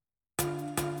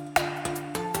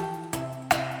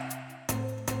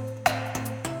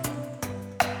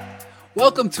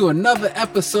Welcome to another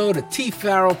episode of T.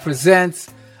 Farrell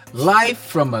Presents Life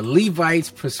from a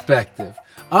Levite's Perspective.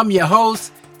 I'm your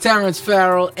host, Terrence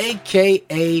Farrell,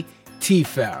 aka T.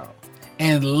 Farrell.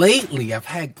 And lately, I've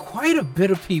had quite a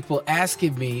bit of people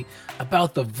asking me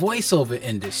about the voiceover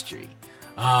industry.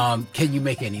 Can you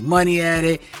make any money at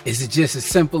it? Is it just as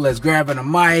simple as grabbing a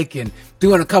mic and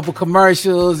doing a couple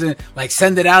commercials and like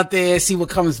send it out there, see what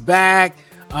comes back?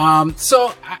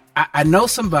 So I know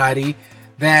somebody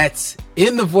that's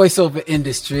in the voiceover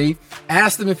industry,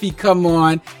 asked him if he'd come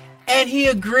on, and he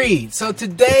agreed. So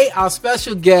today, our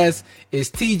special guest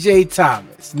is TJ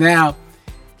Thomas. Now,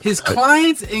 his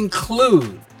clients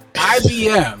include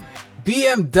IBM,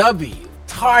 BMW,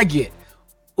 Target,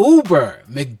 Uber,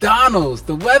 McDonald's,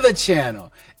 The Weather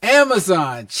Channel,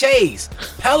 Amazon, Chase,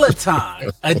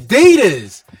 Peloton,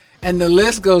 Adidas, and the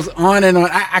list goes on and on.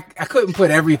 I couldn't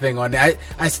put everything on there.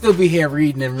 I'd still be here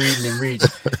reading.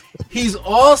 He's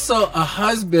also a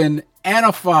husband and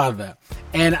a father.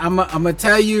 And I'm going to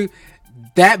tell you,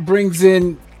 that brings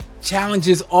in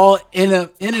challenges all in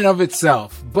and of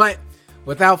itself. But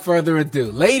without further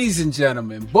ado, ladies and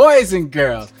gentlemen, boys and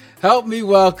girls, help me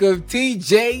welcome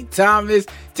TJ Thomas.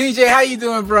 TJ, how you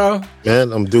doing, bro?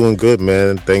 Man, I'm doing good,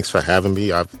 man. Thanks for having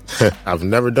me. I've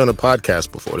never done a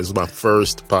podcast before. This is my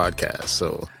first podcast,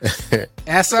 so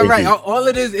that's all right. All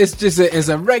it is just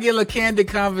a regular candid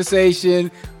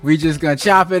conversation. We just gonna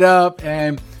chop it up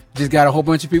and just got a whole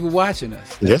bunch of people watching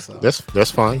us.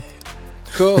 That's fine.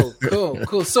 Cool.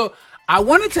 So I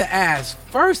wanted to ask,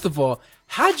 first of all,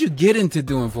 how'd you get into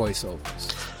doing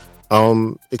voiceovers?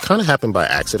 It kind of happened by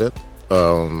accident.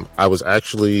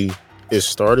 It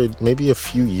started maybe a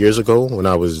few years ago when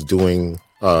I was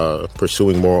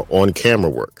pursuing more on-camera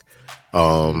work.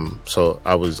 So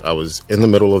I was in the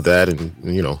middle of that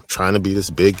and, trying to be this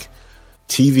big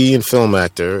TV and film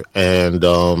actor. And,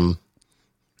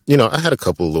 I had a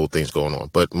couple of little things going on,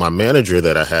 but my manager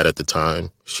that I had at the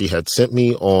time, she had sent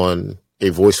me on a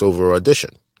voiceover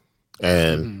audition,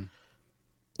 and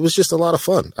it was just a lot of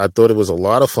fun. I thought it was a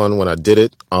lot of fun when I did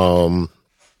it.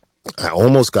 I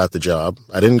almost got the job.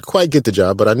 I didn't quite get the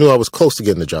job, but I knew I was close to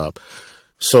getting the job.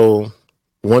 So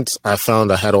once I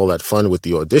found I had all that fun with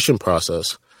the audition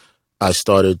process, I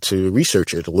started to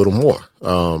research it a little more.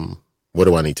 What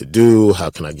do I need to do? How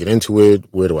can I get into it?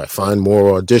 Where do I find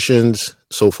more auditions?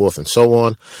 So forth and so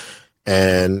on.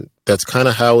 And that's kind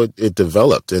of how it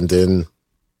developed. And then,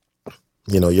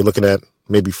 you're looking at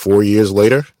maybe 4 years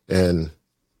later, and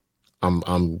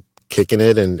I'm kicking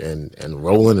it and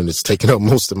rolling, and it's taking up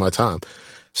most of my time.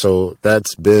 So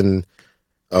that's really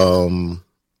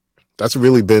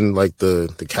been like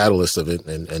the catalyst of it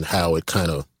and how it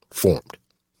kind of formed.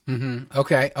 Mm-hmm.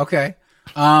 Okay.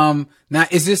 Now,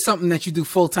 is this something that you do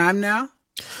full time now?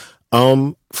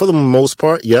 For the most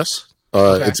part, yes.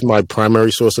 Okay. It's my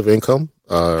primary source of income.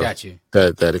 Got you.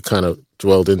 That it kind of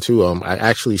dwelled into. I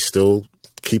actually still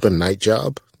keep a night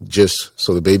job just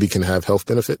so the baby can have health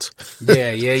benefits.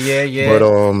 Yeah. But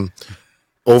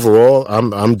overall,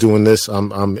 I'm doing this.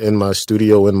 I'm in my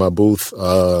studio in my booth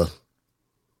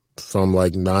from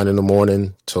like 9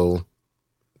 a.m. till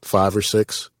 5 or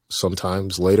 6,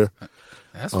 sometimes later.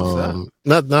 That's what's up.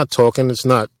 Not talking. It's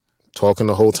not talking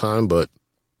the whole time, but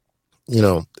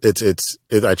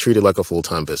I treat it like a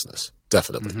full-time business.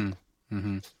 Definitely.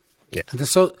 Mm-hmm. Yeah.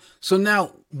 So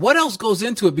now what else goes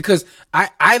into it? Because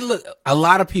I look, a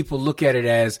lot of people look at it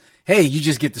as, hey, you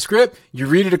just get the script, you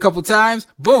read it a couple times,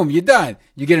 boom, you're done.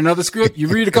 You get another script, you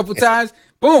read a couple times,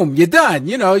 boom, you're done.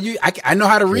 I know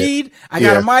how to read. Yeah. I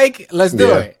got a mic. Let's do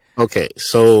it. Okay.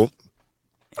 So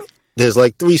there's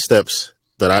like 3 steps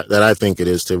that I think it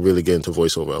is to really get into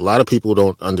voiceover. A lot of people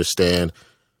don't understand.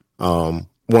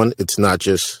 One, it's not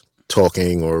just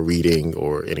talking or reading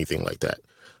or anything like that.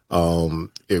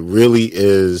 It really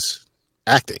is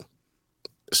acting.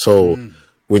 So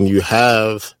when you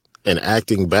have an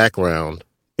acting background,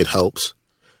 it helps.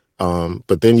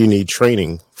 But then you need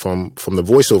training from the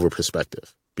voiceover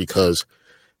perspective, because,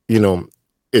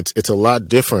 it's a lot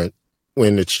different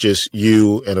when it's just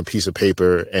you and a piece of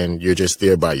paper and you're just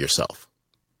there by yourself.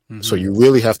 Mm-hmm. So you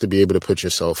really have to be able to put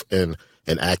yourself in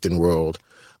an acting world,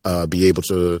 be able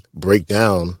to break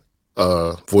down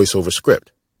a voiceover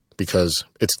script, because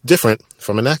it's different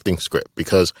from an acting script,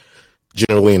 because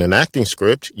generally in an acting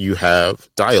script, you have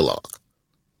dialogue,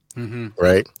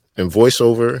 right? In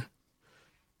voiceover,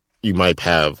 you might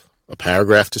have a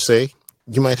paragraph to say.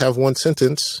 You might have one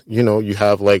sentence. You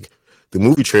have like the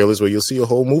movie trailers where you'll see a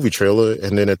whole movie trailer,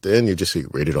 and then at the end, you just see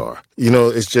rated R.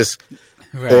 It's just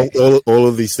right. All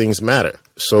of these things matter.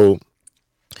 So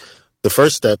the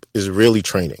first step is really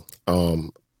training.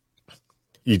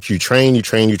 You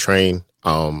train,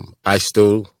 I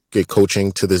still get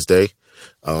coaching to this day.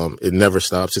 It never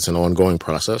stops. It's an ongoing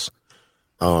process.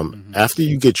 After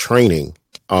you get training,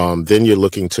 then you're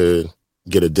looking to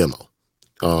get a demo.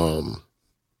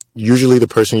 Usually the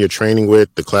person you're training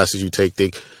with, the classes you take,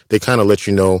 they kind of let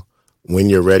you know when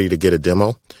you're ready to get a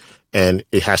demo. And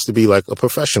it has to be like a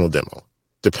professional demo,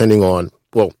 it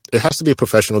has to be a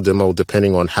professional demo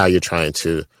depending on how you're trying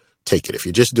to take it. If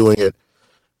you're just doing it,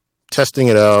 testing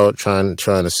it out, trying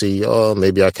to see,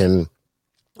 maybe I can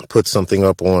put something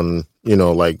up on,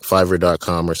 like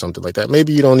Fiverr.com or something like that.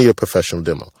 Maybe you don't need a professional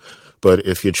demo. But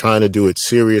if you're trying to do it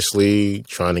seriously,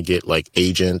 trying to get like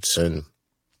agents and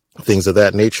things of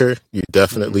that nature, you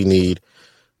definitely need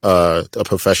a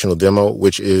professional demo,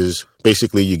 which is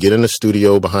basically you get in a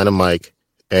studio behind a mic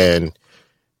and,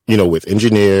 with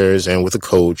engineers and with a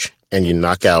coach, and you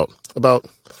knock out about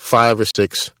 5 or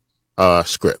 6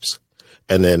 scripts.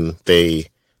 And then they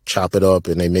chop it up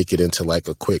and they make it into like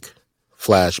a quick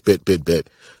flash bit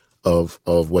of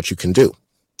what you can do.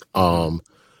 From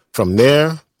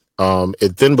there,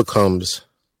 it then becomes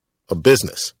a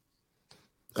business,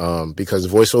 because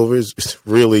voiceover is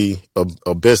really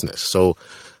a business. So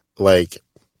like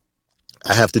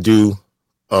I have to do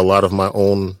a lot of my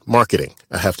own marketing.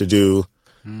 I have to do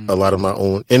a lot of my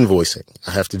own invoicing.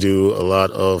 I have to do a lot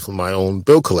of my own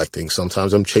bill collecting.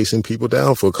 Sometimes I'm chasing people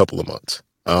down for a couple of months.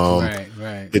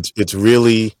 Right. It's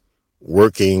really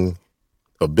working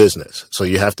a business. So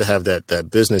you have to have that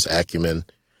business acumen.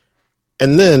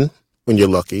 And then when you're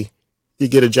lucky, you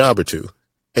get a job or two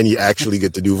and you actually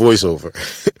get to do voiceover.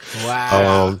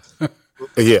 Wow.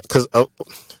 Yeah. Cause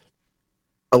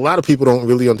a lot of people don't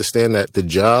really understand that the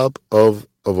job of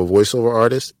a voiceover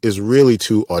artist is really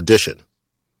to audition.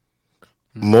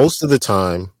 Most of the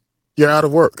time you're out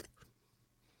of work.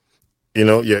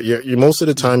 You're most of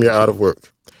the time you're out of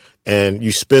work, and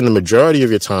you spend the majority of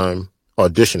your time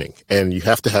auditioning, and you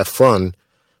have to have fun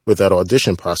with that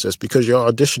audition process because you're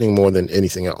auditioning more than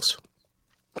anything else.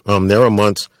 There are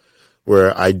months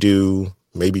where I do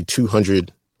maybe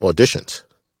 200 auditions,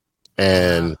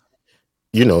 and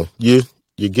you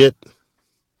get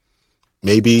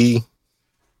maybe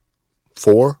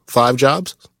 4, 5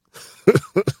 jobs.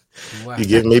 Wow. You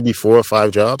get maybe 4 or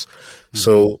 5 jobs.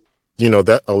 So,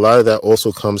 that a lot of that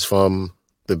also comes from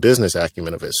the business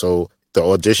acumen of it. So the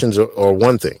auditions are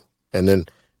one thing. And then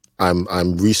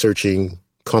I'm researching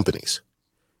companies,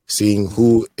 seeing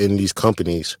who in these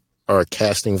companies are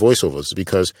casting voiceovers,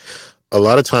 because a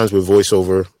lot of times with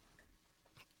voiceover,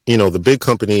 the big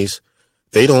companies,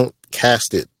 they don't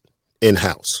cast it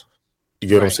in-house. You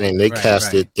get what I'm saying? They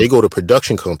cast it, they go to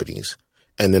production companies,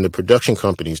 and then the production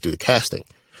companies do the casting.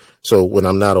 So when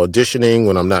I'm not auditioning,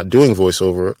 when I'm not doing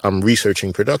voiceover, I'm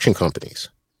researching production companies.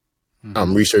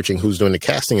 I'm researching who's doing the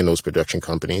casting in those production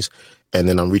companies. And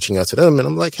then I'm reaching out to them and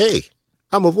I'm like, hey,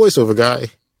 I'm a voiceover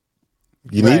guy.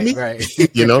 You need me? Right.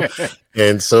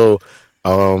 And so,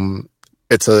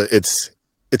 it's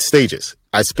stages.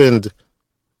 I spend,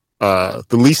 the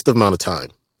least amount of time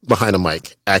behind a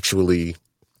mic actually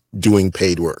doing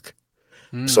paid work.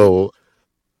 So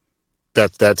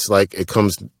that's like,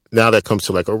 that comes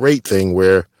to like a rate thing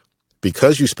where,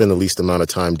 because you spend the least amount of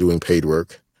time doing paid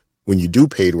work, when you do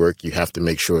paid work, you have to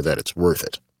make sure that it's worth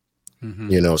it.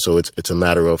 So it's a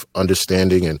matter of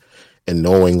understanding and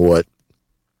knowing what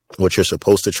you're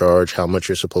supposed to charge, how much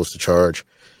you're supposed to charge,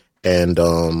 and,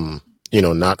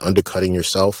 not undercutting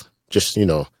yourself. Just,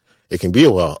 it can be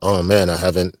a while. Oh man, I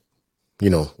haven't,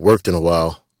 worked in a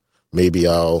while. Maybe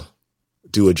I'll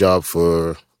do a job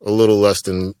for a little less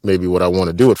than maybe what I want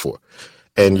to do it for.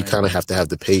 And you kind of have to have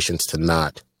the patience to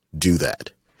not do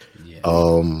that. Yeah.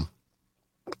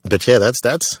 But yeah,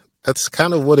 that's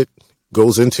kind of what it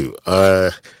goes into.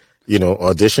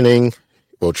 Auditioning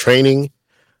or training,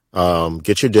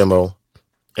 get your demo,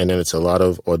 and then it's a lot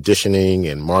of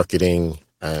auditioning and marketing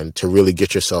and to really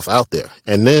get yourself out there.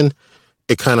 And then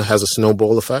it kind of has a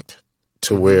snowball effect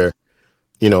to where,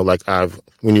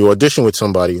 when you audition with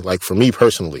somebody, like for me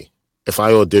personally, if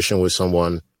I audition with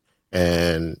someone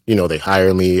and, they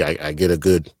hire me, I get a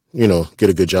good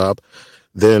job,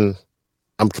 then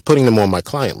I'm putting them on my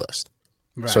client list.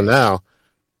 Right. So now,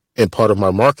 and part of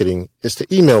my marketing is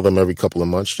to email them every couple of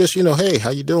months, just, hey, how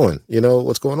you doing?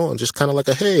 What's going on? Just kind of like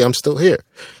hey, I'm still here.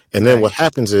 And then what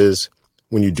happens is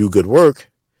when you do good work,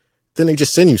 then they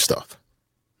just send you stuff.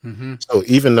 So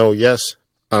even though, yes,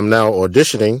 I'm now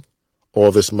auditioning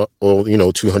all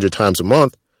 200 times a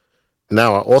month,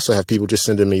 now I also have people just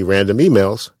sending me random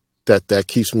emails that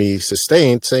keeps me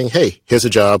sustained, saying, hey, here's a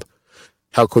job.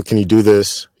 how quick can you do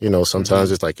this?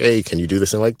 Sometimes it's like, hey, can you do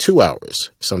this in like 2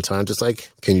 hours? Sometimes it's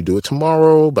like, can you do it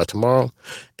by tomorrow?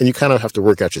 And you kind of have to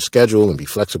work out your schedule and be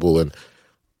flexible and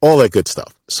all that good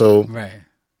stuff. So Right.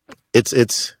 it's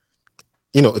it's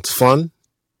fun.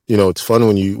 It's fun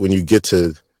when you get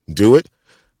to do it,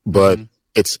 but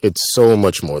it's so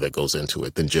much more that goes into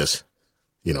it than just,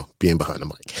 being behind the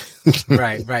mic.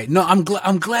 Right. No,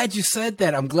 I'm glad you said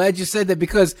that. I'm glad you said that,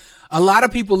 because a lot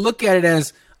of people look at it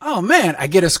as, oh man, I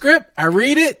get a script, I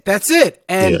read it, that's it.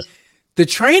 And the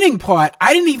training part,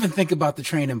 I didn't even think about the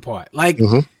training part. Like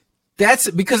that's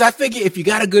because I figure if you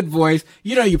got a good voice,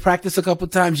 you practice a couple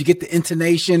times, you get the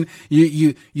intonation,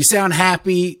 you sound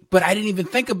happy, but I didn't even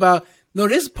think about, no,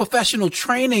 there's professional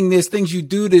training. There's things you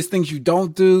do, there's things you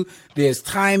don't do. There's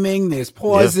timing, there's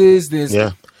pauses, there's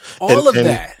all of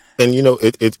that. And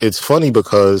it's funny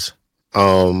because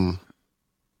a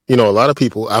lot of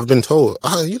people, I've been told,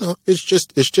 it's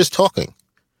just talking.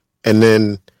 And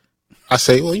then I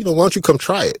say, well, why don't you come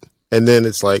try it? And then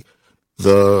it's like,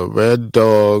 the red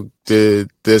dog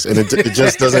did this, and it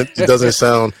just doesn't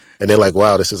sound, and they're like,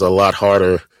 wow, this is a lot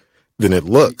harder than it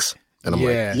looks. And I'm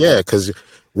like, yeah, because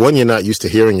one, you're not used to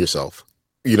hearing yourself.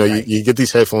 Right. You get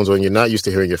these headphones on, you're not used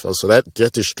to hearing yourself. So that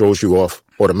just throws you off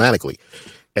automatically.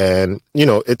 And,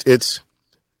 it's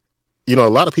a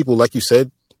lot of people, like you said,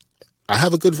 I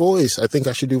have a good voice, I think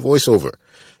I should do voiceover.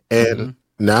 And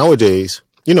nowadays,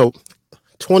 20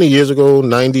 years ago,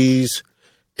 90s,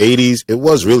 80s, it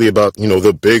was really about,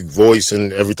 the big voice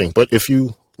and everything. But if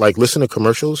you like listen to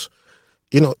commercials,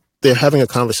 they're having a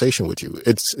conversation with you.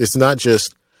 It's not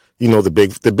just,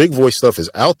 the big voice stuff is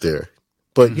out there,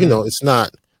 but it's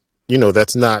not,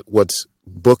 that's not what's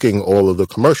booking all of the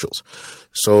commercials.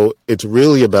 So it's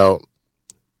really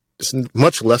it's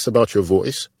much less about your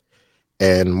voice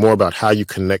and more about how you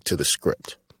connect to the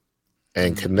script.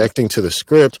 And connecting to the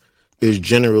script is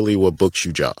generally what books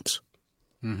you jobs.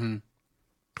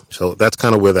 So that's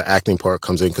kind of where the acting part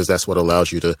comes in, because that's what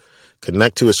allows you to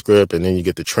connect to a script, and then you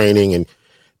get the training and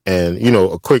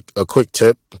a quick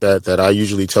tip that I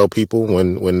usually tell people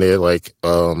when they're like,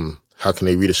 how can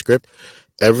they read a script?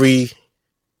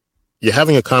 You're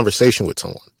having a conversation with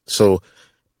someone. So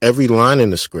every line in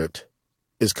the script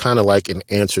is kind of like an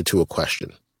answer to a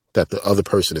question that the other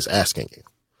person is asking you.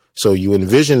 So you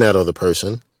envision that other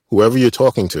person, whoever you're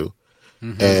talking to,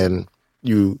 and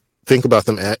you think about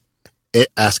them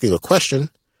asking a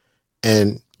question,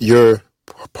 and your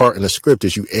part in the script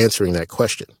is you answering that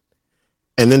question.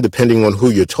 And then depending on who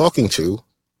you're talking to,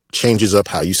 changes up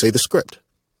how you say the script.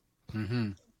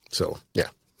 So, yeah.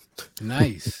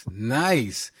 Nice.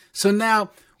 So now,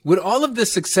 with all of the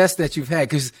success that you've had,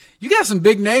 because you got some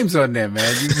big names on there,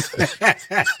 man.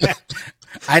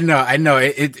 I know.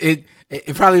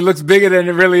 It probably looks bigger than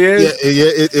it really is. Yeah.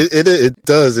 It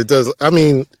does. It does. I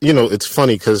mean, it's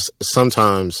funny because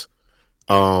sometimes,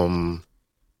 like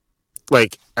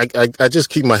I just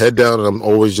keep my head down and I'm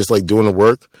always just like doing the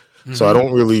work. So I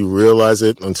don't really realize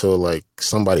it until like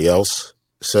somebody else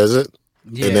says it.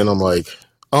 Yeah. And then I'm like,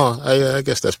 oh, I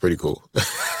guess that's pretty cool.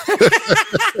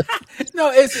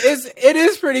 No, it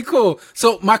is pretty cool.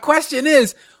 So my question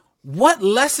is, what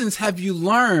lessons have you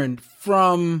learned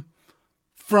from,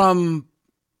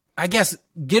 I guess,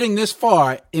 getting this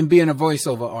far in being a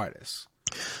voiceover artist?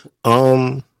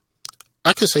 I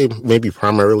could say maybe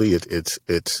primarily it's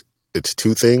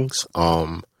two things.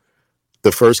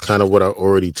 The first, kind of what I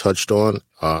already touched on.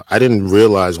 I didn't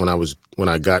realize when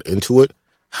I got into it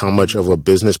how much of a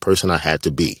business person I had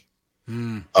to be.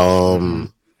 You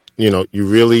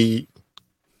really,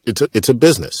 it's a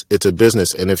business. It's a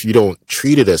business, and if you don't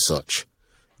treat it as such,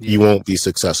 you won't be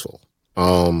successful.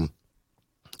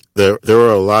 There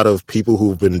are a lot of people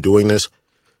who've been doing this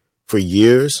for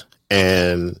years,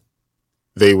 and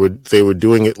they were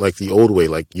doing it like the old way.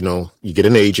 Like, you get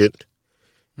an agent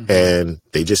and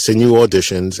they just send you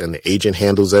auditions, and the agent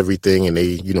handles everything. And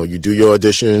they, you do your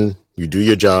audition, you do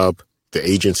your job, the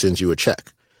agent sends you a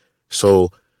check.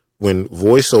 So when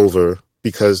voiceover,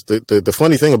 because the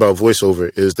funny thing about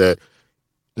voiceover is that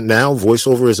now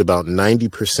voiceover is about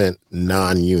 90%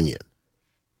 non-union.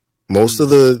 Most of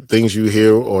the things you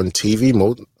hear on TV,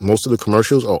 most of the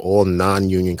commercials are all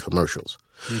non-union commercials.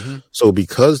 So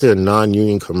because they're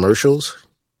non-union commercials,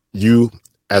 you,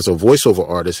 as a voiceover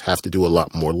artist, have to do a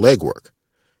lot more legwork.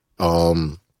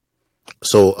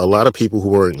 So a lot of people who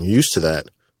weren't used to that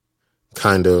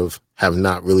kind of have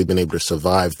not really been able to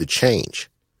survive the change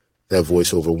that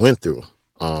voiceover went through.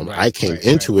 I came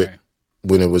into it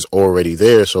when it was already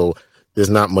there, so there's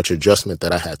not much adjustment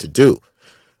that I had to do.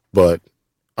 But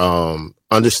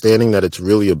understanding that it's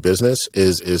really a business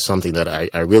is something that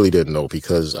I really didn't know,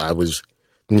 because I was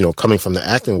coming from the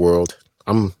acting world,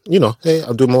 I'm, hey,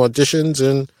 I'll do more auditions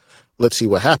and let's see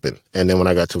what happened. And then when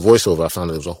I got to voiceover, I found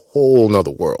there was a whole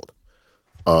nother world,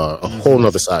 a whole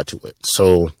nother side to it.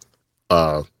 So,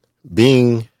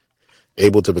 being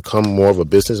able to become more of a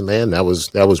businessman, that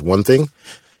was one thing.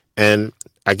 And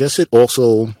I guess it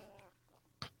also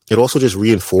just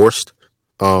reinforced,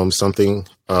 something,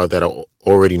 that I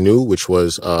already knew, which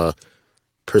was,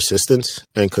 persistence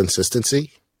and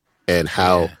consistency and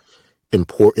how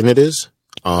important it is.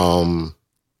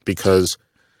 Because,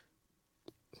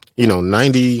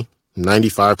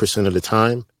 95% of the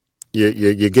time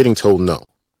you're getting told no,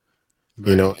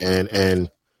 and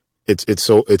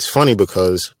it's funny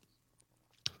because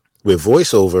with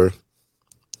voiceover,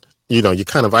 you're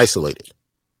kind of isolated.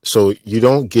 So you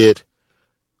don't get,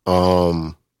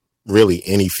 really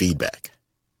any feedback.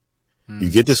 You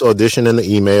get this audition in the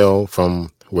email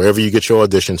from wherever you get your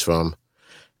auditions from.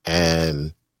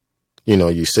 And,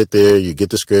 you sit there, you get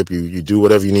the script, you do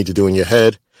whatever you need to do in your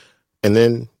head, and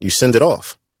then you send it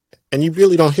off and you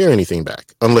really don't hear anything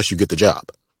back unless you get the job.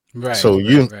 Right. So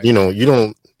you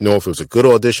don't know if it was a good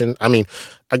audition. I mean,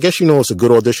 I guess it's a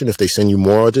good audition if they send you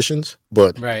more auditions,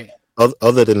 but right.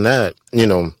 Other than that,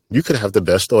 you could have the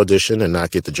best audition and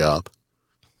not get the job.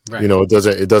 Right.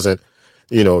 It doesn't,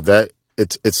 that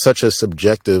it's such a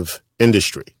subjective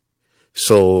industry.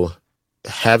 So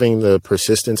having the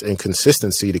persistence and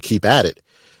consistency to keep at it,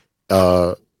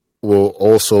 will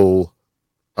also,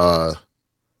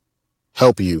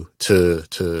 help you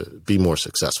to be more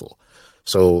successful.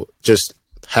 So just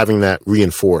having that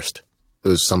reinforced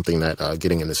is something that,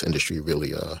 getting in this industry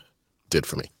really, did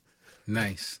for me.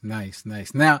 Nice.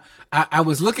 Now, I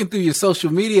was looking through your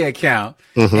social media account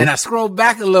and I scrolled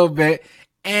back a little bit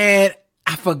and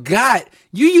I forgot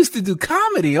you used to do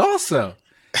comedy also.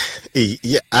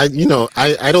 Yeah, I don't.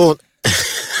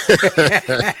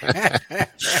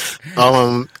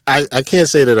 I can't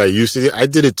say that I used to. I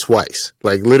did it twice.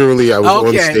 Like literally, I was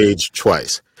on stage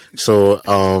twice. So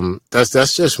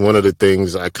that's just one of the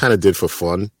things I kind of did for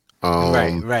fun.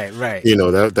 Right.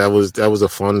 That was a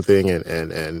fun thing,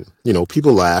 and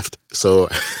people laughed. So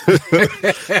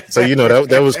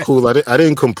that was cool. I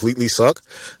didn't completely suck,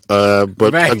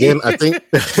 but again, I think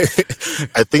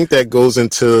I think that goes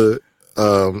into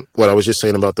what I was just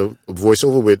saying about the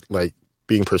voiceover with like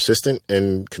being persistent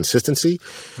and consistency.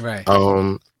 Right.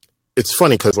 It's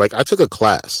funny because like I took a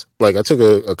class, like I took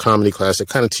a comedy class that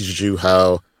kind of teaches you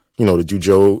how to do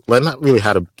joke, like not really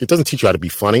how to. It doesn't teach you how to be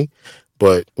funny.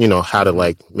 But, how to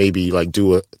like maybe like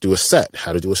do a set,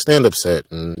 how to do a stand-up set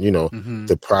and,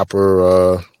 the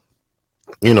proper,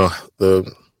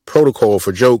 the protocol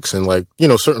for jokes and like,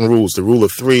 certain rules, the rule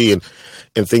of three and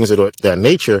things of that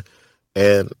nature.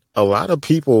 And a lot of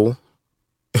people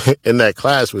in that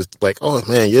class was like, oh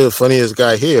man, you're the funniest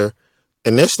guy here.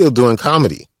 And they're still doing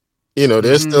comedy.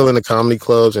 They're still in the comedy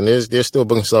clubs and they're still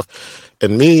booking stuff.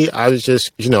 And me, I was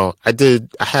just, I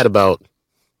had about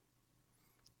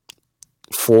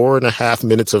 4.5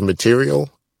 minutes of material,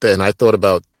 then I thought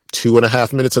about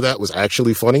 2.5 minutes of that was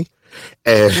actually funny.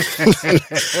 And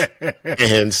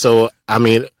and so, I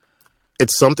mean,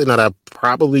 it's something that I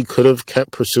probably could have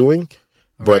kept pursuing,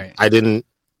 but I didn't,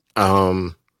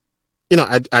 I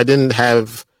didn't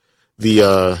have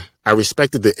the, I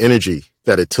respected the energy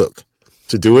that it took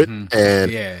to do it.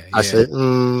 And I said,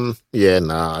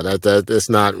 that's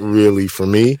not really for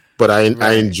me, but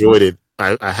I enjoyed it.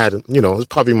 I had, it was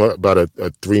probably about a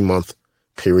 3-month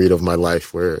period of my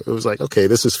life where it was like, okay,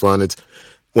 this is fun. It's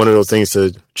one of those things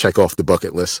to check off the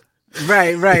bucket list.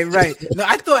 Right. No,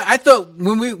 I thought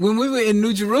when we were in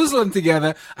New Jerusalem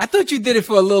together, I thought you did it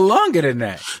for a little longer than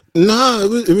that.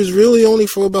 No, it was really only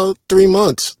for about 3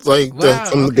 months. Like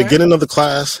from the beginning of the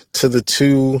class to the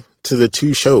two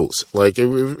shows. Like it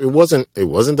wasn't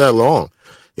that long.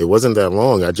 It wasn't that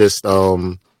long. I just,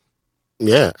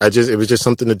 it was just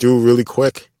something to do really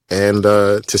quick and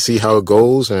to see how it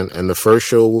goes. And the first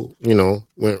show,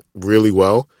 went really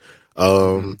well.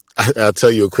 I'll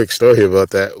tell you a quick story about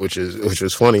that, which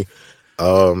was funny.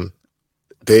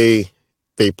 They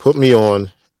put me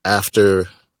on after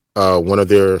one of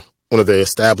their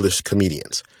established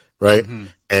comedians, right?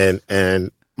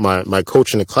 And my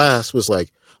coach in the class was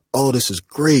like, "Oh, this is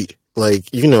great."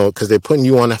 Like, because they're putting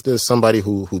you on after somebody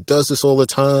who does this all the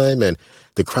time and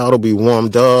the crowd will be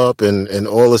warmed up and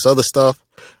all this other stuff.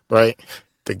 Right.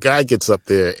 The guy gets up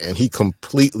there and he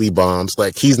completely bombs.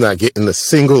 Like, he's not getting a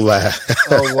single laugh.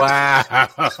 Oh, wow.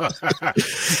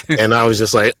 And I was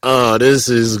just like, oh, this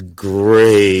is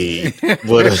great.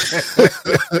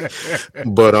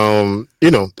 But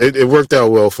you know, it worked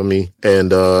out well for me.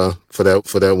 And for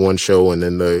that one show, and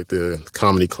then the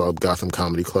comedy club, Gotham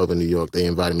Comedy Club in New York, they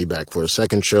invited me back for a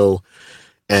second show.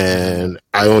 And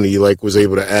I only like was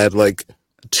able to add like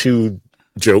 2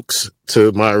 jokes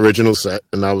to my original set,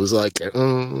 and I was like,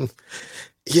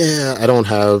 yeah, I don't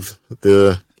have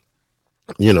the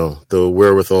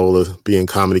wherewithal of being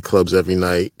comedy clubs every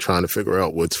night trying to figure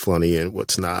out what's funny and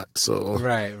what's not. So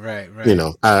right. You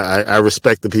know, I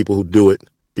respect the people who do it,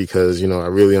 because, you know, I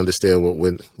really understand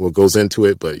what goes into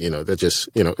it, but, you know, that just,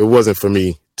 you know, it wasn't for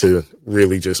me to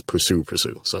really just pursue.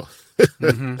 So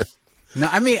Mm-hmm. No,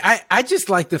 I mean, I just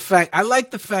like the fact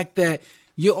that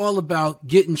you're all about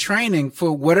getting training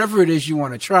for whatever it is you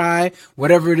want to try,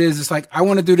 whatever it is. It's like, I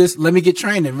want to do this. Let me get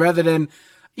training, rather than,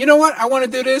 you know what? I want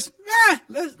to do this.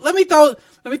 Let me throw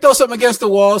something against the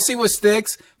wall, see what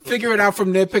sticks, figure it out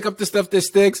from there, pick up the stuff that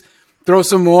sticks, throw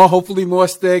some more, hopefully more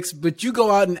sticks. But you go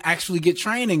out and actually get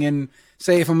training and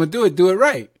say, if I'm going to do it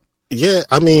right. Yeah.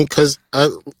 I mean, cause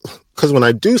when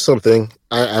I do something,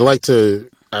 I like to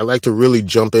really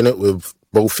jump in it with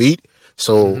both feet.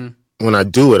 So when I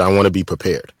do it, I want to be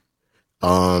prepared,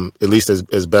 at least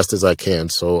as best as I can,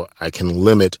 so I can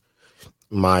limit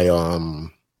my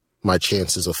my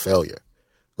chances of failure.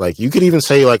 Like, you could even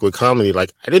say, like, with comedy,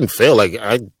 like, I didn't fail. Like,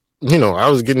 I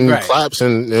was getting claps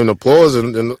and applause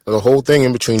and the whole thing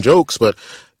in between jokes, but,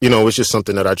 you know, it's just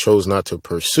something that I chose not to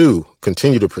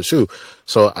continue to pursue.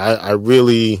 So I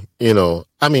really, you know,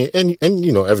 I mean, and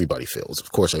you know, everybody fails.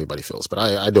 Of course, everybody fails, but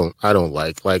I don't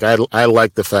like I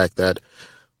like the fact that,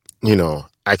 you know,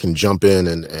 I can jump in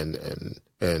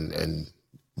and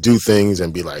do things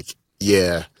and be like,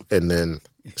 yeah, and then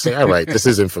say, all right, this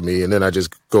isn't for me, and then I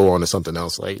just go on to something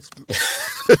else. Like,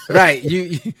 right,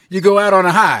 you go out on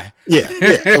a high. Yeah,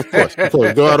 of course,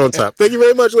 go out on top. Thank you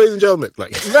very much, ladies and gentlemen.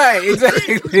 Like, right,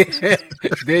 exactly.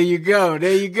 There you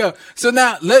go. So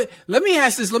now let me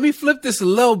ask this. Let me flip this a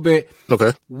little bit.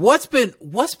 Okay, what's been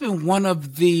one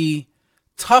of the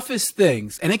toughest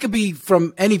things, and it could be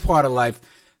from any part of life,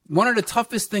 one of the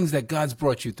toughest things that God's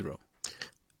brought you through?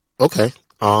 Okay.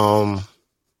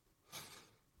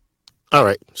 All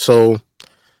right. So,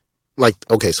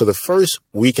 so the first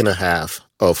week and a half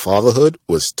of fatherhood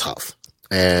was tough,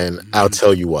 and I'll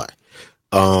tell you why.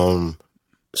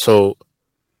 So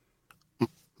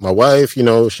my wife, you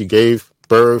know, she gave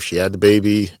birth, she had the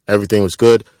baby, everything was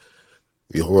good.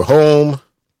 We were home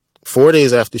 4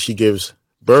 days after she gives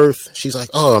birth. She's like,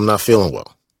 "Oh, I'm not feeling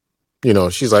well." You know,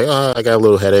 she's like, "Oh, I got a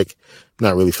little headache.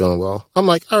 Not really feeling well." I'm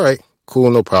like, "All right, cool,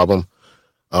 no problem."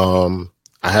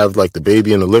 I have like the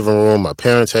baby in the living room. My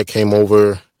parents had came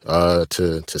over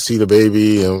to see the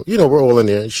baby, and, you know, we're all in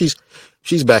there. She's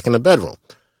back in the bedroom.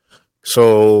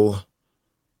 So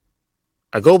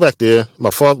I go back there.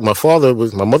 My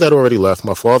mother had already left.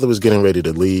 My father was getting ready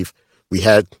to leave. We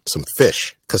had some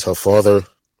fish because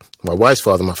my wife's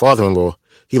father, my father-in-law,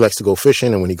 he likes to go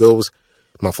fishing, and when he goes,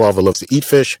 my father loves to eat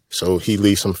fish, so he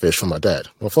leaves some fish for my dad.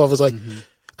 My father's like,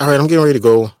 "All right, I'm getting ready to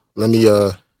go. Let me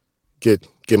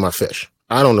get my fish."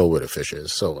 I don't know where the fish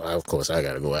is, so of course I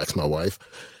gotta go ask my wife.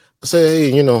 I say,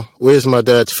 "Hey, you know, where's my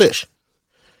dad's fish?"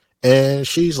 And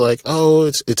she's like, "Oh,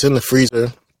 it's in the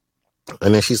freezer."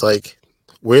 And then she's like,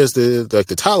 "Where's the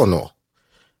Tylenol?"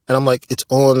 And I'm like, "It's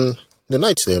on the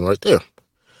nightstand right there."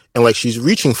 And like, she's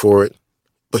reaching for it,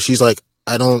 but she's like,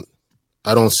 I don't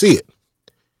see it.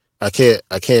 I can't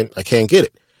get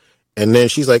it." And then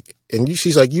she's like,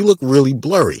 "You look really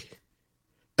blurry."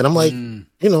 And I'm like,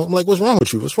 you know, I'm like, "What's wrong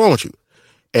with you? What's wrong with you?"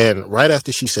 And right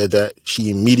after she said that, she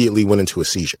immediately went into a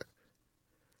seizure.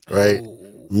 Right? Oh.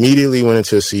 Immediately went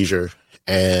into a seizure,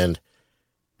 and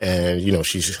you know,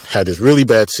 she's had this really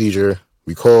bad seizure.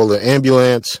 We call the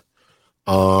ambulance.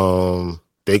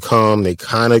 They come, they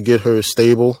kind of get her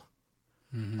stable.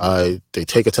 They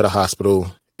take her to the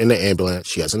hospital. In the ambulance,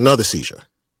 she has another seizure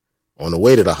on the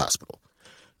way to the hospital,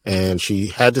 and she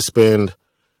had to spend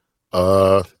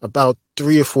about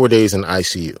 3 or 4 days in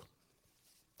ICU.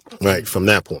 Right from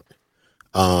that point,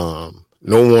 no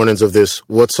warnings of this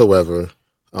whatsoever.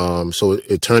 So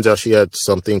it turns out she had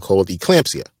something called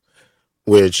eclampsia,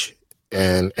 which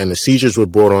and the seizures were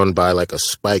brought on by like a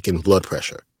spike in blood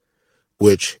pressure,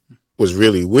 which was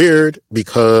really weird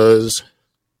because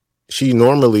she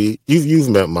normally, you've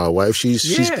met my wife, she's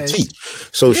petite,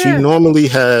 so she normally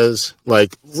has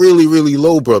like really, really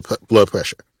low blood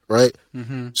pressure, right?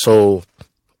 So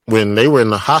when they were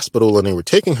in the hospital and they were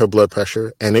taking her blood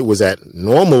pressure and it was at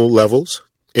normal levels,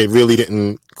 it really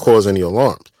didn't cause any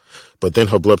alarms. But then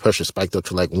her blood pressure spiked up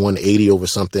to like 180 over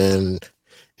something,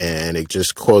 and it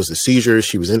just caused a seizure.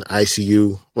 She was in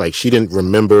ICU. Like, she didn't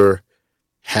remember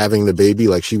having the baby.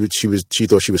 Like, she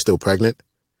thought she was still pregnant.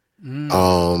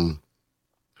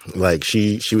 Like,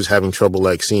 she was having trouble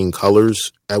like seeing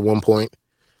colors at one point.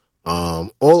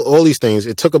 All these things.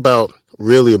 It took about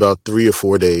 3 or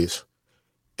 4 days.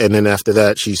 And then after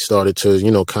that, she started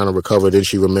to, kind of recover. Then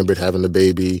she remembered having the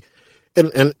baby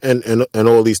and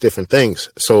all these different things.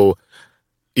 So,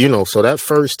 so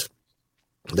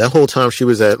that whole time she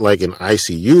was at like an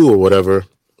ICU or whatever,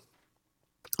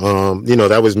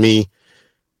 that was me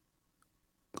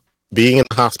being in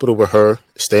the hospital with her,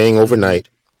 staying overnight.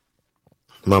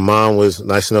 My mom was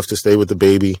nice enough to stay with the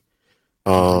baby,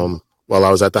 while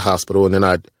I was at the hospital. And then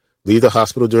I'd leave the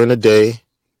hospital during the day,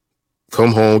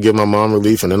 come home, give my mom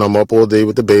relief, and then I'm up all day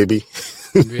with the baby.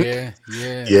 Yeah.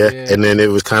 And then it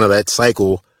was kind of that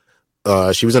cycle.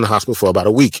 She was in the hospital for about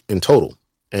a week in total.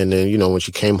 And then, when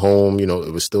she came home,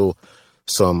 it was still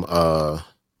some,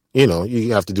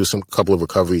 you have to do some couple of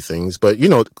recovery things. But,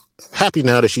 happy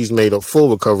now that she's made a full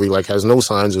recovery, like has no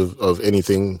signs of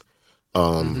anything.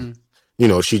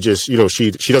 She just,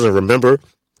 she doesn't remember.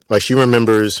 Like, she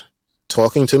remembers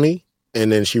talking to me,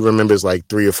 and then she remembers like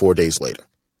 3 or 4 days later.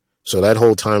 So that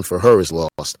whole time for her is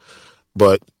lost.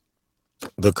 But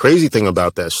the crazy thing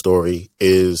about that story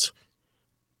is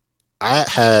I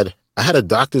had a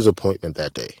doctor's appointment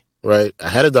that day, right? I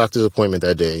had a doctor's appointment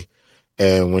that day.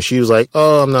 And when she was like,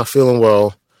 "Oh, I'm not feeling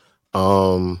well,"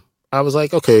 I was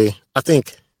like, "Okay, I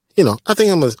think I'm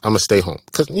gonna stay home."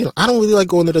 Cause, I don't really like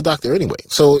going to the doctor anyway.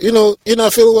 So, you're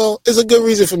not feeling well. It's a good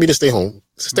reason for me to stay home,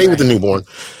 stay with the newborn.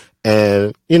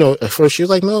 And, at first she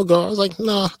was like, "No, go." I was like,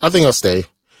 "No, I think I'll stay."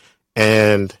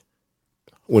 And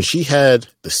when she had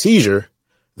the seizure,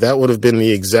 that would have been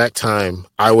the exact time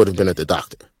I would have been at the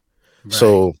doctor. Right.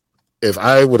 So if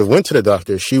I would have went to the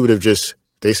doctor, she would have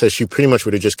they said she pretty much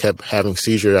would have just kept having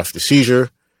seizure after seizure,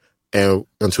 and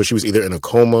until she was either in a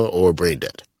coma or brain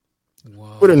dead.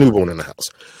 Whoa. With a newborn in the house.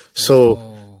 So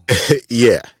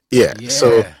yeah.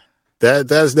 So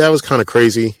that was kind of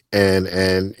crazy. And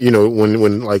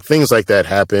when like things like that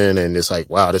happen, and it's like,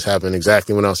 wow, this happened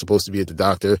exactly when I was supposed to be at the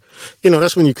doctor,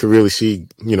 that's when you can really see,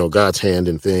 God's hand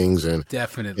in things, and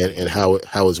definitely, and how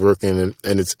it's working.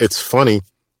 And it's funny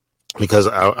because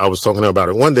I was talking about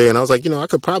it one day, and I was like, I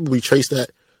could probably trace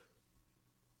that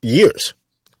years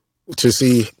to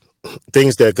see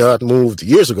things that God moved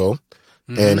years ago,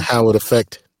 and how it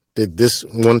affected this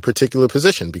one particular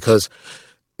position. Because,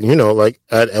 like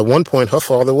at one point her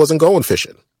father wasn't going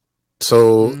fishing.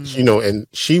 So, and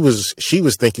she was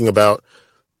thinking about,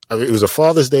 it was a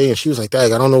Father's Day, and she was like,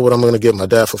 "Dad, I don't know what I'm going to get my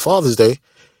dad for Father's Day."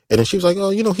 And then she was like,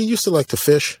 "Oh, he used to like to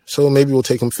fish, so maybe we'll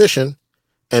take him fishing."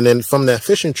 And then from that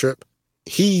fishing trip,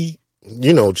 he,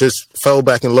 just fell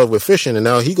back in love with fishing. And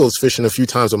now he goes fishing a few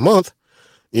times a month,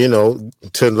 to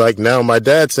like now my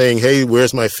dad saying, "Hey,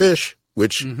 where's my fish?"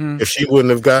 Which if she wouldn't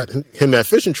have got him that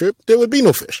fishing trip, there would be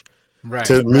no fish. Right.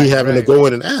 To me having to go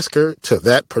in and ask her to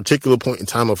that particular point in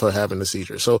time of her having the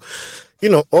seizure. So,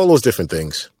 all those different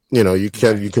things, you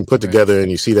can put together,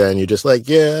 and you see that, and you're just like,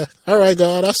 yeah, all right,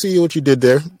 God, I see what you did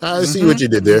there. I see what you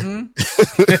did there.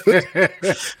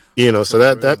 So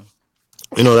that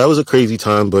was a crazy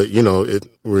time, but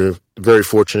we're very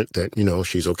fortunate that,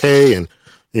 she's okay. And,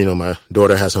 my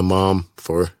daughter has her mom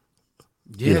for,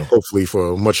 hopefully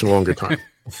for a much longer time.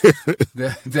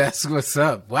 That's what's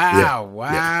up.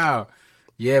 Wow.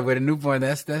 Yeah, with a newborn,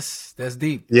 that's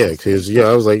deep. Yeah, because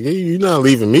I was like, you're not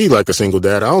leaving me like a single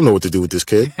dad. I don't know what to do with this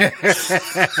kid.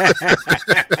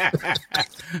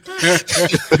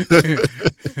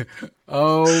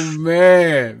 Oh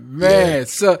man. Yeah.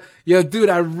 So, dude,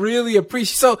 I really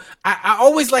appreciate. So, I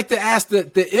always like to ask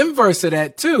the inverse of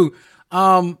that too.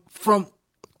 From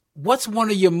what's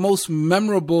one of your most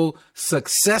memorable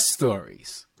success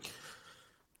stories?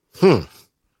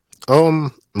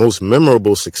 Most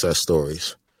memorable success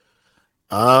stories.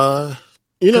 Because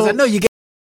I know you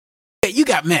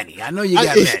got many. I know you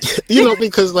got many.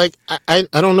 Because like I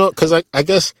don't know, because I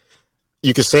guess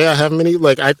you could say I have many.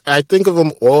 Like I think of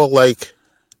them all like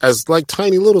as like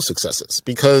tiny little successes,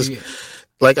 because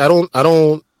like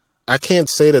I can't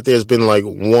say that there's been like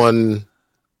one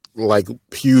like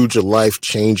huge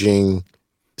life-changing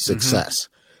success.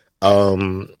 For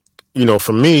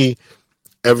me,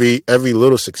 every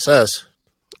little success,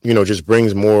 just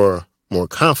brings more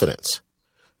confidence,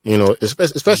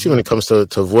 especially when it comes to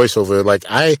voiceover. Like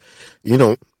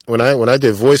when I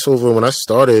did voiceover, when I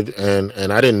started,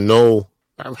 and I didn't know,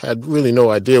 I had really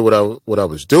no idea what I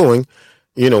was doing.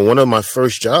 one of my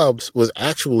first jobs was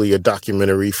actually a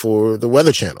documentary for the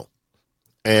Weather Channel.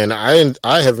 And I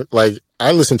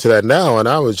listen to that now, and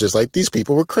I was just like, these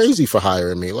people were crazy for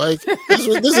hiring me. Like,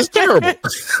 this is terrible.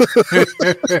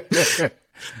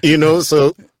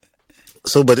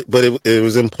 But it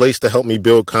was in place to help me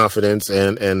build confidence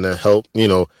and to help,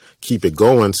 keep it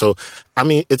going. So, I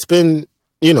mean, it's been,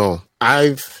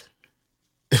 I've,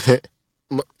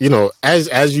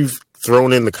 as you've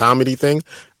thrown in the comedy thing,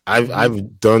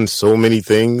 I've done so many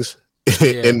things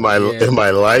in my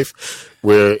life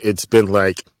where it's been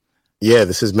like, yeah,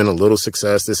 this has been a little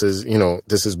success. This has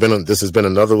been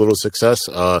another little success.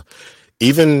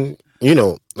 Even,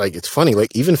 like, it's funny,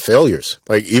 like even failures,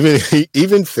 like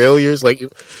even failures, like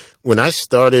when I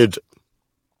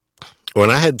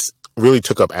had really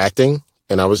took up acting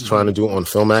and I was trying to do on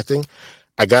film acting,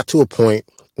 I got to a point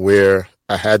where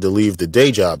I had to leave the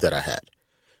day job that I had.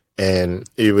 And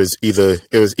it was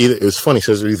funny.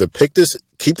 So it was either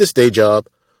keep this day job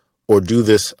or do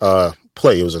this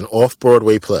play. It was an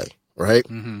off-Broadway play, right?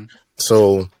 Mm-hmm.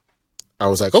 So I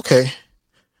was like, okay,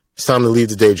 it's time to leave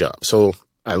the day job. So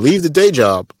I leave the day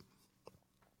job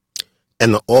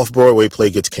and the off-Broadway play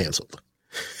gets canceled.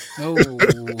 So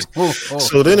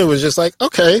then it was just like,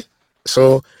 okay,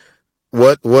 so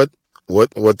what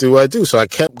do I do? So I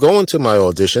kept going to my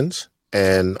auditions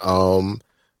and,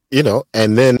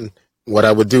 and then what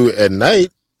I would do at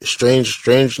night,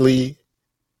 strangely,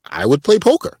 I would play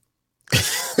poker.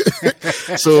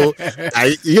 So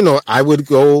I would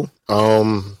go, I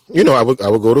would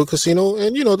go to a casino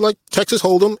and, like Texas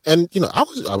Hold'em. And,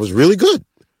 I was really good.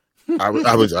 I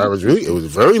was really, it was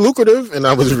very lucrative and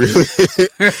I was really,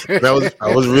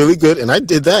 I was really good. And I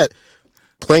did that.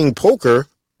 Playing poker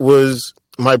was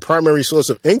my primary source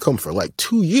of income for like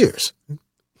 2 years.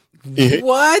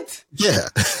 What? Yeah.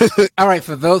 All right.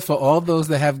 For all those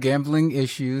that have gambling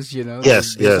issues,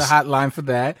 yes, there's a hotline for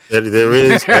that. There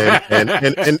is. And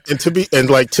to be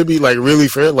like really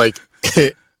fair, like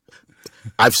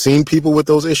I've seen people with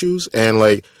those issues and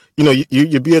like,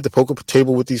 you be at the poker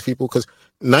table with these people because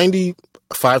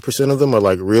 95% of them are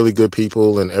like really good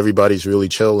people and everybody's really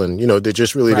chill and, they're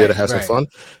just really there to have some fun.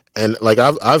 And like,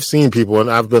 I've seen people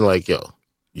and I've been like, yo,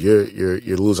 you're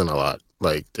losing a lot.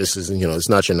 Like this is, it's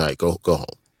not your night. Go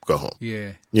home.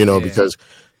 Yeah. Because,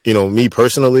 me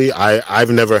personally, I've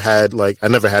never had I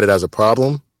never had it as a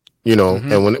problem,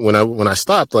 and when I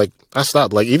stopped, I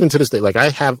stopped, even to this day,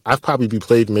 I've probably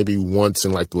played maybe once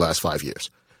in like the last 5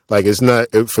 years. Like it's not,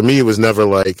 for me, it was never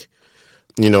like,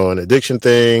 an addiction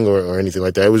thing or anything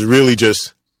like that. It was really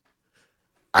just,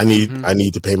 I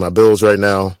need to pay my bills right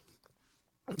now.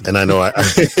 And I know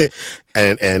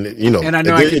and I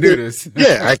know I can do this.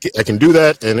 Yeah, I can do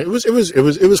that. And it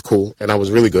was cool. And I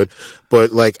was really good.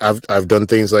 But like, I've done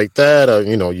things like that.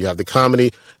 You have the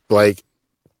comedy, like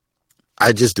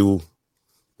I just do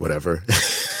whatever.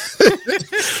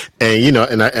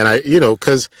 And,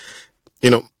 cause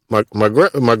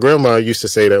my grandma used to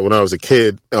say that when I was a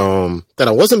kid, that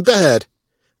I wasn't bad,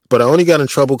 but I only got in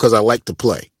trouble cause I liked to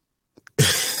play.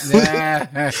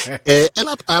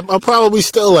 and I'm probably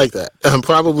still like that. I'm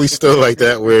probably still like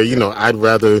that where, I'd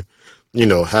rather,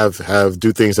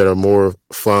 do things that are more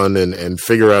fun and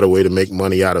figure out a way to make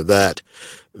money out of that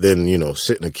than,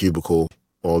 sit in a cubicle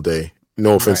all day.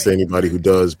 No offense to anybody who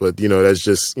does, but, that's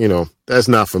just, that's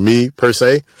not for me per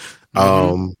se.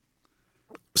 Mm-hmm.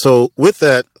 So with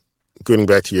that, getting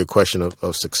back to your question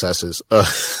of successes, I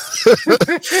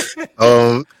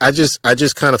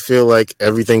just kind of feel like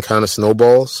everything kind of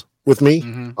snowballs with me.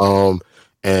 Mm-hmm.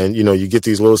 And you get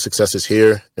these little successes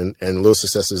here and little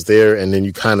successes there. And then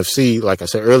you kind of see, like I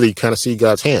said earlier, you kind of see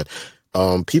God's hand.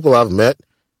 People I've met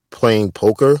playing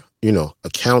poker,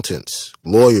 accountants,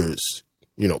 lawyers,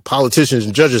 politicians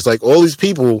and judges, like all these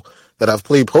people that I've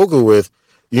played poker with,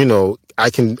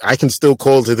 I can still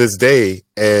call to this day.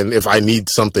 And if I need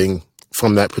something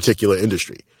from that particular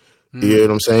industry, you know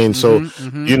what I'm saying? So,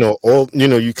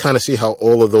 you kind of see how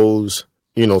all of those,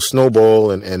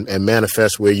 snowball and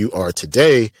manifest where you are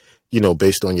today,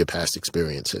 based on your past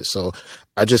experiences. So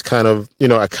I just kind of,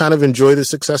 I kind of enjoy the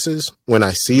successes when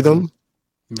I see them.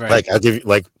 Right. Like I'll give you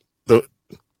like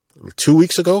 2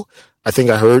 weeks ago, I think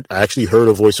I actually heard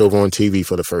a voiceover on TV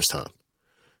for the first time.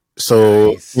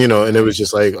 So, nice. And it was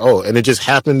just like, oh, and it just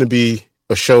happened to be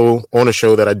a show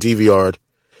that I DVR'd.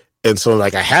 And so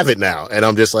like, I have it now and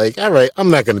I'm just like, all right, I'm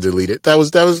not going to delete it. That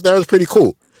was pretty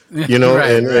cool, right.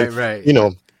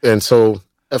 And so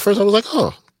at first I was like,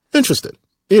 oh, interested,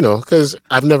 cause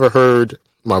I've never heard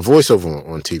my voiceover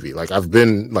on TV. Like I've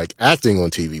been like acting on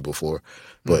TV before,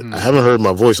 but I haven't heard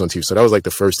my voice on TV. So that was like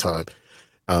the first time.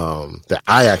 that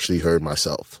I actually heard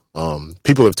myself.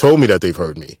 People have told me that they've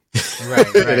heard me. Right,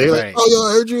 And they're like, right. oh, yo,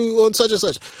 I heard you on such and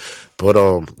such. But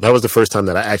that was the first time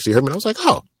that I actually heard me. And I was like,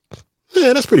 oh,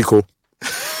 yeah, that's pretty cool.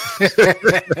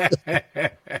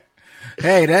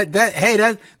 Hey,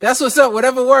 that's what's up.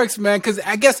 Whatever works, man. Because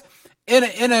I guess in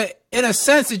a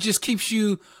sense, it just keeps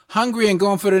you hungry and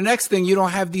going for the next thing. You don't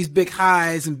have these big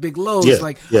highs and big lows.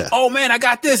 Oh man, I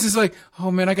got this. It's like,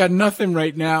 oh man, I got nothing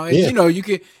right now. And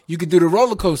you could do the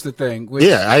roller coaster thing. Which,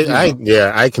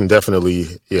 I can definitely.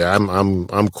 Yeah,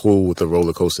 I'm cool with the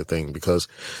roller coaster thing because,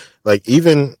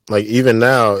 even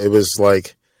now, it was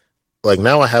like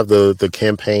now I have the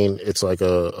campaign. It's like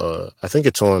I think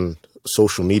it's on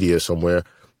social media somewhere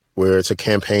where it's a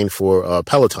campaign for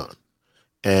Peloton.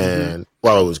 And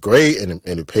while it was great and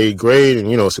it paid great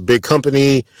and, it's a big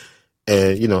company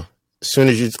and, as soon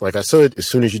as you, like I said, as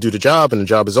soon as you do the job and the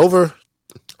job is over,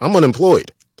 I'm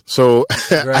unemployed. So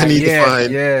I need to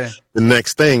find the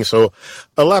next thing. So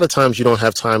a lot of times you don't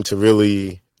have time to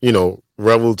really,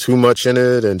 revel too much in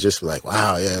it and just like,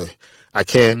 wow, yeah, I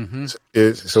can't.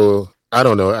 So I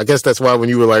don't know. I guess that's why when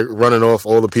you were like running off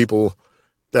all the people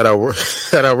that I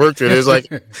worked with, it's like,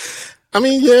 I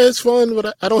mean, yeah, it's fun,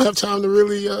 but I don't have time to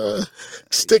really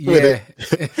stick with it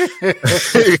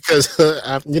because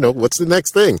what's the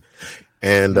next thing?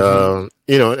 And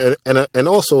and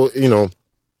also,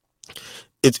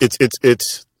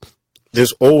 it's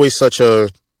there's always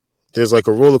there's like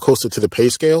a roller coaster to the pay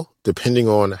scale depending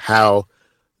on how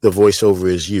the voiceover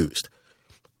is used.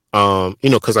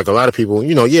 Because like a lot of people,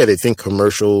 they think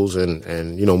commercials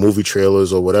and movie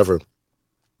trailers or whatever.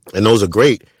 And those are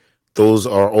great. Those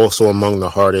are also among the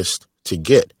hardest to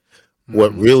get.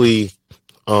 What really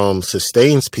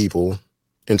sustains people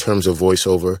in terms of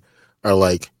voiceover are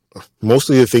like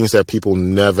mostly the things that people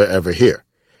never ever hear.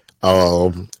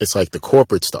 It's like the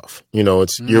corporate stuff.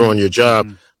 It's you're on your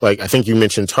job. Like I think you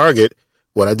mentioned Target.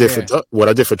 What I did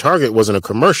for Target wasn't a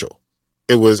commercial.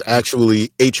 It was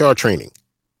actually HR training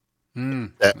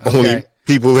that only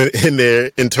people in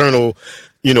their internal,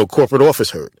 corporate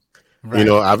office heard. Right,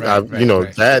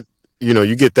 that,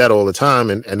 you get that all the time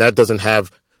and that doesn't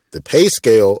have the pay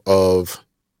scale of,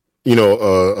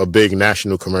 a big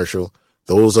national commercial.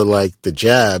 Those are like the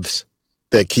jabs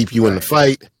that keep you in the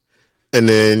fight. And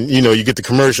then, you get the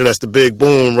commercial, that's the big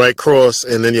boom right cross.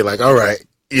 And then you're like, all right,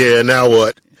 yeah, now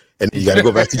what? And you got to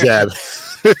go back to jab.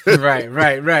 Right.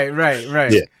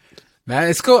 Yeah. Nah,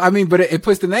 it's cool. I mean, but it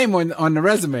puts the name on the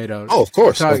resume, though. Oh, of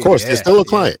course. Yeah, there's still a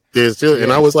client. There's still,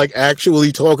 and I was like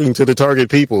actually talking to the target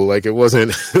people. Like it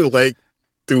wasn't like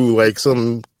through like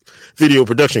some video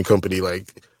production company.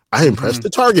 Like I impressed the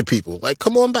target people. Like,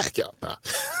 come on back, y'all. Nah.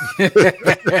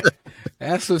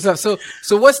 That's what's up. So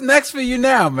what's next for you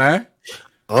now, man?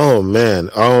 Oh man.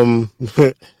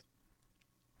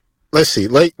 Let's see.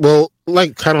 Kind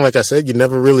of like I said, you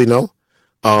never really know.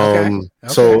 Okay.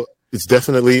 So. It's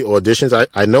definitely auditions.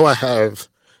 I know I have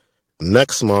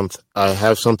next month. I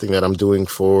have something that I'm doing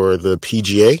for the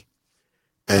PGA.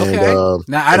 And,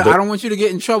 now I don't want you to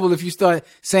get in trouble if you start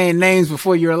saying names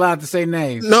before you're allowed to say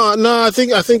names. No. I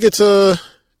think it's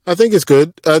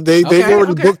good. They've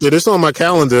already booked it. It's on my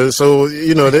calendar, so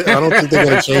I don't think they're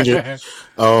going to change it.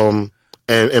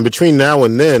 And between now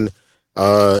and then,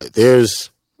 there's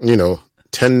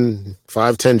 10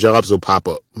 jobs will pop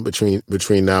up between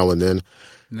now and then.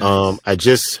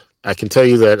 Nice. I can tell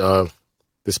you that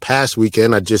this past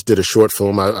weekend I just did a short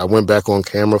film. I went back on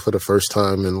camera for the first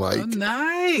time in like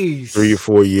nice 3 or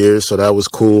 4 years, so that was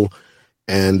cool.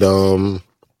 And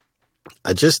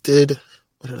I just did.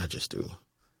 What did I just do?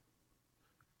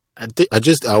 I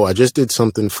just did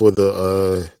something for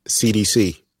the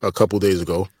CDC a couple days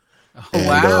ago. Oh, and,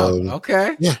 wow!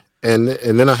 Okay. Yeah. And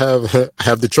then I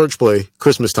have the church play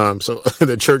Christmas time, so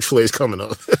the church play is coming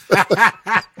up.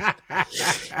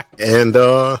 And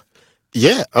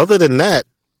other than that,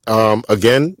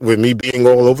 again, with me being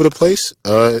all over the place,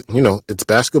 it's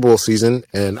basketball season,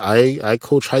 and I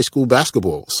coach high school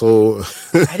basketball. So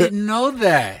I didn't know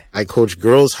that. I coach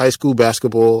girls high school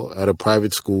basketball at a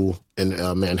private school in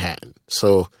Manhattan.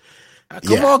 So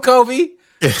come on, Kobe.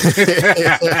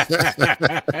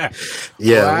 Yeah,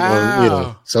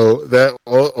 wow. So that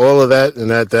all of that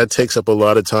and that takes up a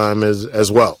lot of time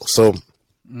as well. So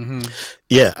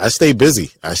yeah, I stay busy.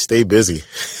 That's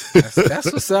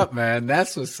what's up, man.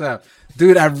 That's what's up,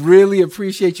 dude. I really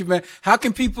appreciate you, man. How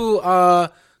can people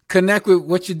connect with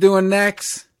what you're doing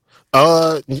next?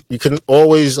 You can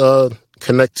always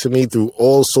connect to me through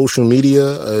all social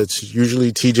media. It's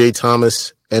usually TJ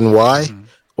Thomas NY.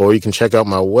 Or you can check out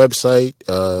my website,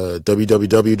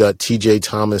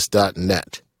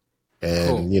 www.tjthomas.net. And,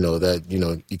 cool.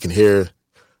 You can hear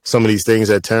some of these things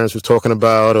that Terrence was talking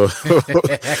about, or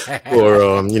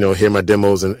hear my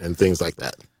demos and things like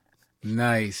that.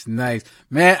 Nice.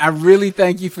 Man, I really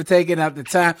thank you for taking out the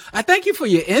time. I thank you for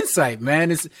your insight,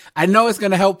 man. I know it's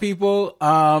going to help people.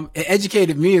 It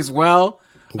educated me as well.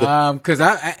 Cause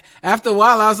I after a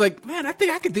while I was like, man, I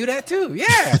think I could do that too.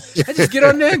 Yeah. I just get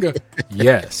on there and go,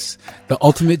 yes, the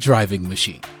ultimate driving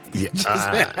machine. Yeah.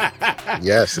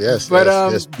 Yes. But,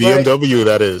 yes. BMW,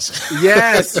 that is.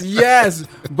 Yes.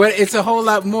 But it's a whole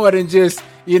lot more than just,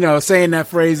 saying that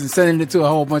phrase and sending it to a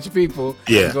whole bunch of people.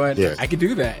 Yeah. Going, I could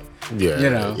do that.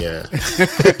 Yeah.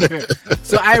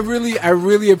 So I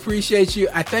really appreciate you.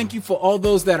 I thank you for all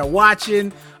those that are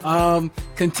watching.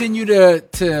 Continue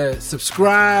to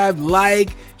subscribe, like,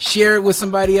 share it with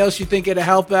somebody else you think it'll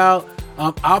help out.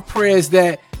 Our prayer is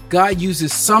that God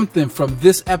uses something from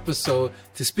this episode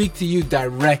to speak to you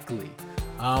directly.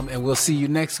 And we'll see you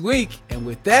next week. And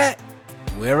with that,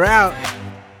 we're out.